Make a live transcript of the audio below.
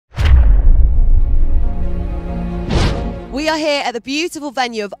We are here at the beautiful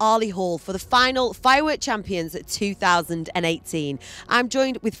venue of Arley Hall for the final Firework Champions 2018. I'm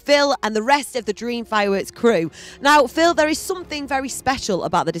joined with Phil and the rest of the Dream Fireworks crew. Now, Phil, there is something very special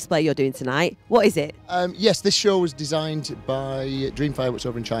about the display you're doing tonight. What is it? Yes, this show was designed by Dream Fireworks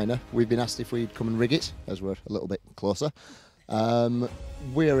over in China. We've been asked if we'd come and rig it, as we're a little bit closer.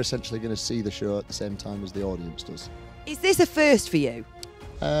 We're essentially going to see the show at the same time as the audience does. Is this a first for you?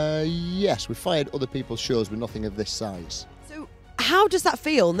 Yes, we've fired other people's shows with nothing of this size. So how does that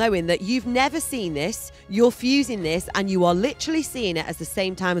feel, knowing that you've never seen this, you're fusing this, and you are literally seeing it at the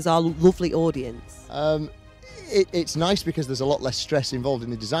same time as our lovely audience? It's nice because there's a lot less stress involved in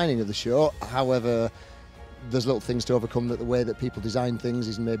the designing of the show. However, there's little things to overcome, that the way that people design things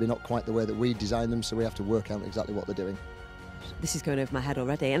is maybe not quite the way that we design them, so we have to work out exactly what they're doing. This is going over my head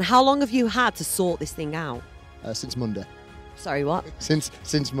already. And how long have you had to sort this thing out? Since Monday. Sorry, what? Since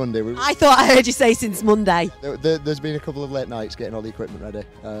Monday. I thought I heard you say since Monday. There's been a couple of late nights getting all the equipment ready,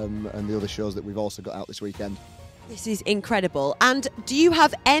 and the other shows that we've also got out this weekend. This is incredible. And do you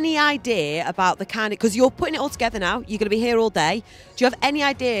have any idea about the kind of, because you're putting it all together now, you're going to be here all day. Do you have any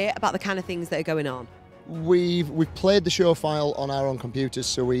idea about the kind of things that are going on? We've played the show file on our own computers,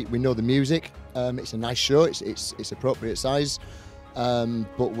 so we know the music. It's a nice show, it's appropriate size,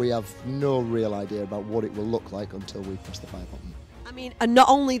 but we have no real idea about what it will look like until we press the fire button. I mean, and not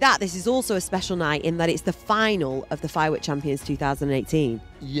only that, this is also a special night in that it's the final of the Firework Champions 2018.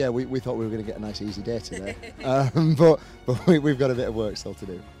 Yeah, we thought we were going to get a nice easy day today, but we've got a bit of work still to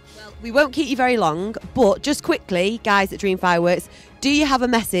do. Well, we won't keep you very long, but just quickly, guys at Dream Fireworks, do you have a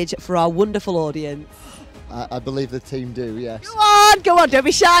message for our wonderful audience? I believe the team do, yes. Go on, don't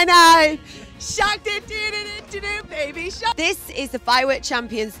be shy now. Shark, baby shark. This is the Firework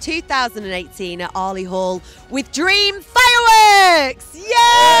Champions 2018 at Arley Hall with Dream Fireworks. Yay!